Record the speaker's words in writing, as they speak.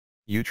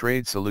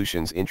muTrade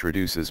Solutions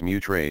introduces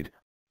muTrade,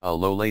 a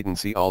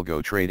low-latency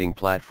algo trading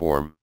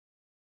platform.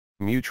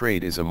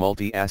 muTrade is a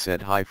multi-asset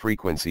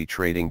high-frequency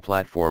trading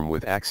platform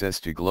with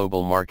access to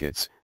global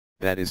markets,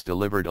 that is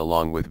delivered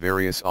along with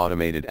various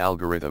automated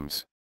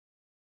algorithms.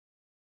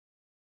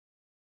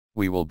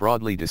 We will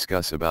broadly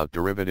discuss about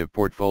derivative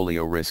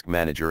portfolio risk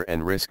manager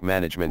and risk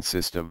management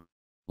system.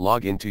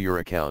 Log into your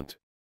account.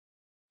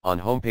 On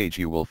homepage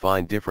you will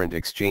find different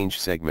exchange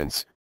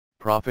segments,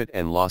 profit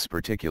and loss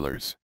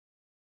particulars,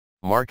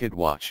 market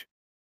watch,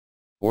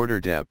 order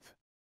depth,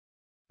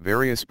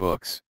 various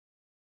books,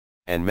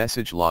 and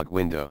message log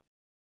window.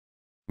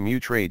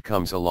 muTrade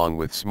comes along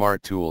with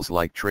smart tools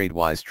like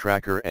TradeWise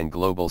Tracker and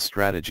Global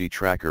Strategy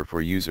Tracker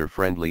for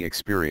user-friendly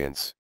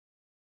experience.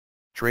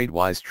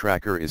 TradeWise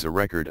Tracker is a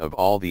record of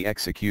all the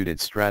executed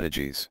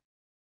strategies.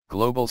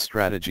 Global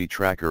Strategy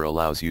Tracker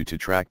allows you to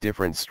track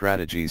different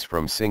strategies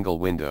from single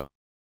window.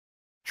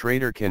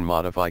 Trader can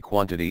modify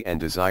quantity and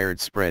desired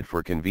spread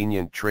for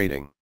convenient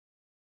trading.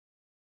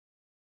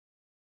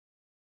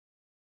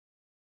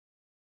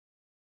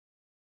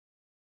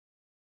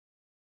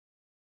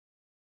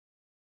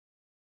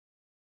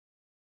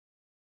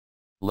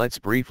 Let's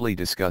briefly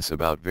discuss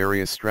about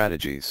various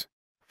strategies.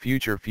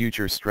 Future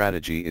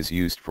strategy is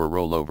used for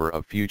rollover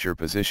of future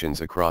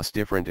positions across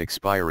different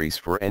expiries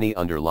for any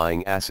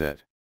underlying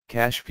asset.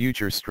 Cash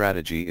future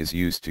strategy is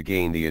used to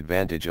gain the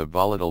advantage of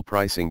volatile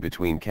pricing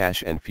between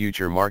cash and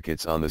future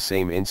markets on the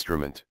same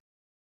instrument.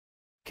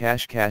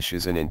 Cash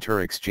is an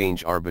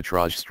inter-exchange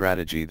arbitrage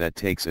strategy that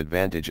takes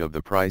advantage of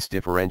the price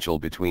differential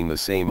between the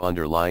same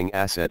underlying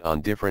asset on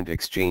different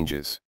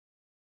exchanges.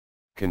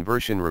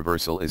 Conversion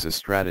reversal is a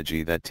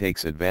strategy that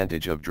takes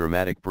advantage of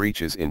dramatic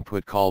breaches in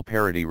put-call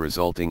parity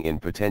resulting in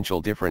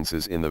potential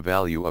differences in the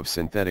value of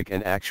synthetic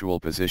and actual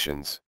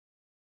positions.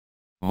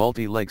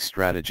 Multi-leg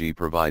strategy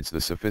provides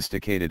the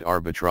sophisticated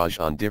arbitrage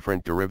on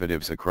different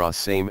derivatives across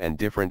same and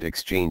different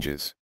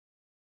exchanges.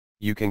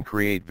 You can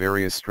create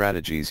various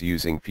strategies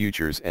using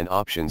futures and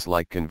options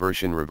like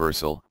conversion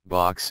reversal,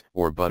 box,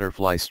 or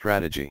butterfly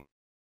strategy.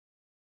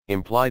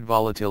 Implied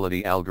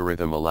volatility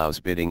algorithm allows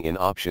bidding in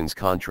options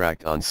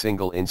contract on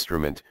single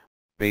instrument,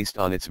 based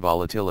on its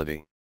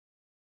volatility.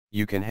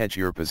 You can hedge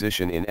your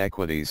position in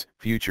equities,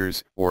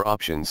 futures, or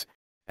options,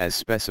 as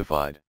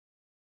specified.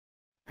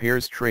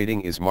 Pairs trading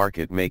is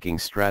market-making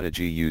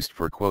strategy used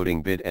for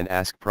quoting bid and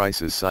ask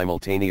prices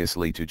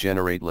simultaneously to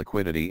generate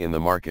liquidity in the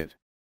market.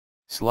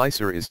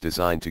 Slicer is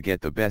designed to get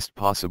the best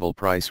possible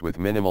price with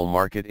minimal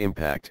market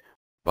impact,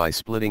 by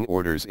splitting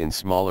orders in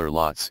smaller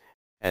lots,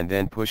 and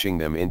then pushing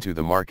them into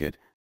the market,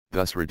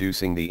 thus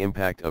reducing the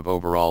impact of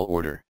overall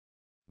order.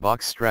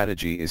 Box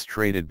strategy is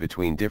traded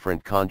between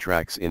different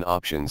contracts in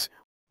options,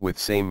 with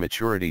same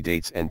maturity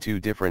dates and two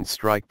different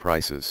strike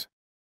prices.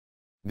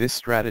 This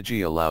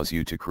strategy allows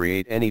you to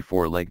create any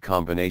four-leg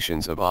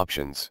combinations of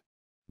options.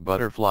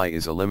 Butterfly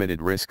is a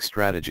limited risk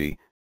strategy,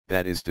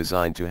 that is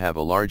designed to have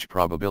a large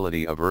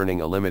probability of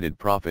earning a limited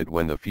profit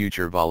when the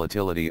future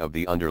volatility of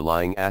the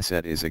underlying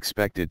asset is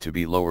expected to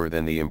be lower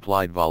than the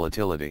implied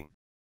volatility.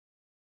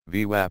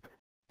 VWAP,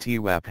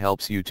 TWAP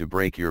helps you to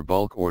break your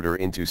bulk order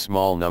into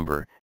small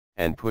number,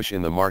 and push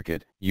in the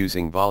market,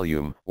 using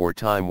volume or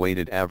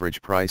time-weighted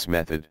average price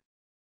method.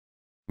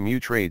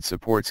 muTrade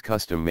supports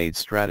custom-made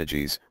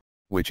strategies,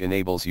 which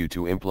enables you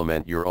to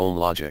implement your own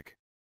logic.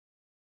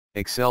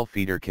 Excel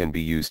feeder can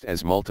be used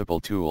as multiple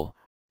tool,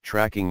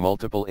 tracking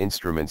multiple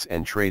instruments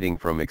and trading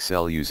from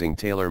Excel using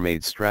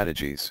tailor-made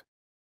strategies.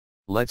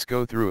 Let's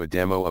go through a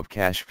demo of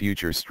cash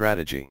future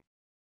strategy.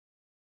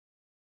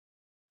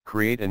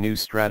 Create a new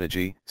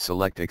strategy,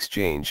 select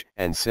exchange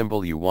and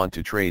symbol you want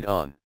to trade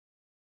on.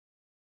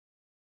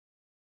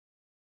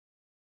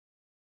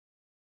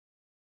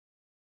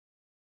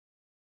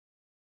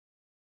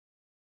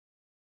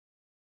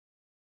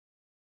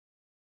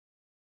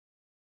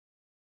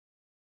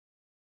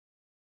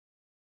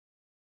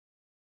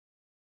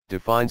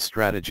 Define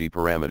strategy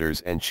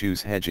parameters and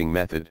choose hedging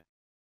method.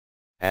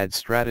 Add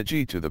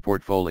strategy to the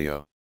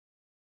portfolio.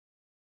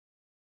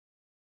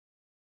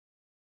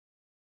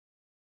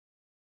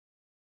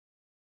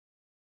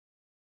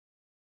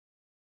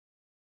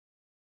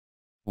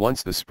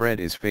 Once the spread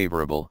is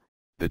favorable,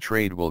 the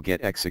trade will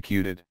get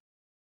executed.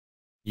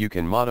 You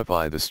can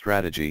modify the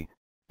strategy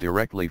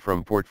directly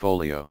from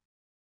portfolio.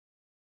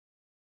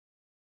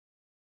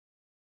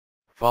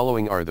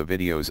 Following are the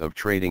videos of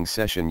trading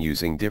session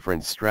using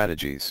different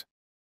strategies.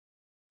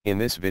 In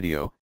this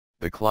video,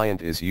 the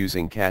client is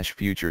using cash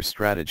future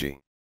strategy.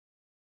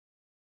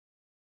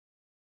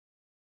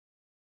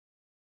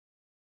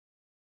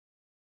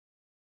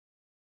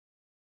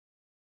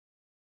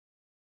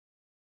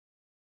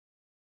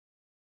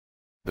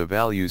 The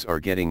values are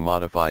getting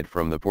modified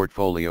from the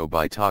portfolio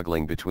by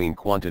toggling between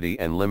quantity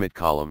and limit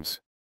columns.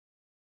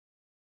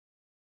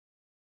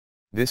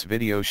 This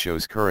video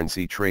shows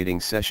currency trading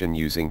session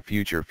using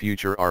future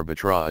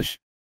arbitrage.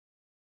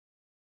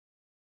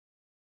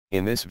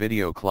 In this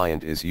video,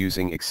 client is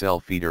using Excel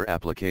feeder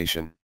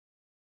application.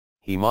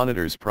 He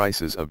monitors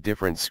prices of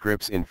different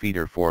scripts in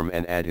feeder form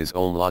and add his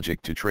own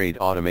logic to trade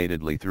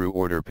automatedly through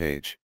order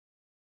page.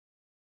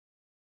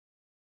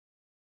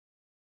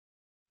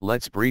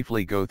 Let's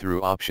briefly go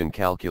through option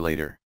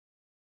calculator.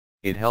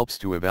 It helps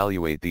to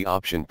evaluate the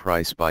option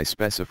price by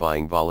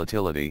specifying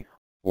volatility,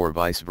 or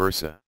vice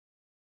versa.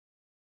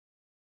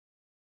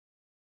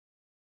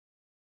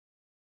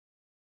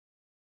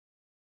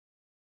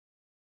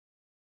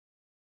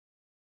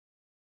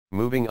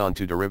 Moving on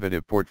to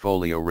Derivative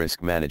Portfolio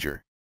Risk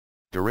Manager.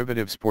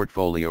 Derivatives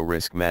Portfolio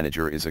Risk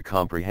Manager is a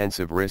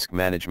comprehensive risk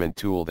management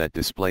tool that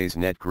displays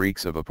net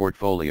Greeks of a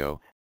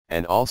portfolio,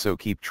 and also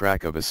keep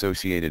track of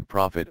associated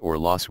profit or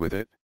loss with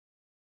it.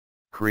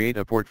 Create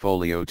a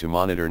portfolio to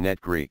monitor net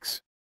Greeks.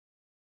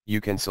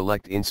 You can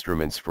select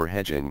instruments for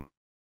hedging.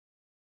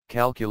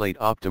 Calculate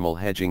optimal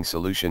hedging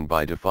solution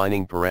by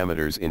defining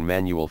parameters in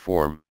manual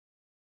form.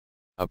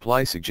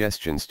 Apply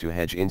suggestions to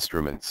hedge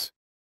instruments.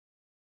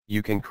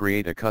 You can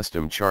create a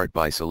custom chart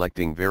by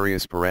selecting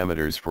various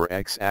parameters for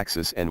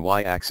x-axis and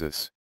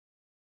y-axis.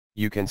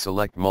 You can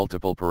select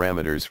multiple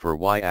parameters for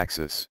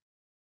y-axis.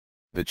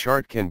 The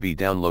chart can be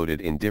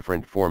downloaded in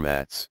different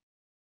formats.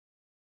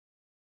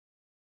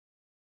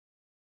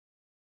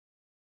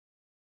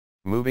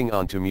 Moving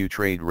on to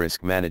muTrade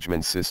Risk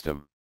Management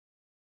System.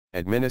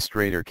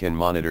 Administrator can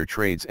monitor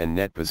trades and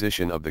net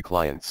position of the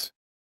clients.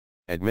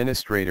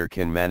 Administrator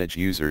can manage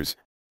users,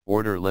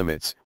 order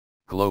limits,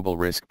 global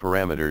risk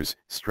parameters,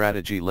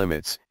 strategy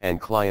limits, and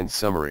client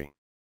summary.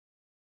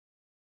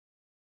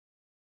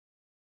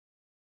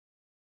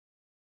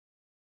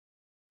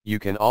 You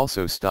can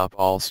also stop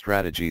all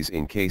strategies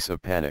in case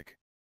of panic.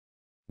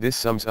 This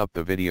sums up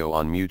the video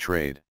on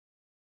muTrade.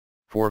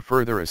 For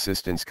further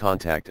assistance,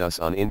 contact us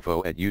on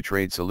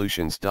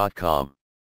info@utradesolutions.com.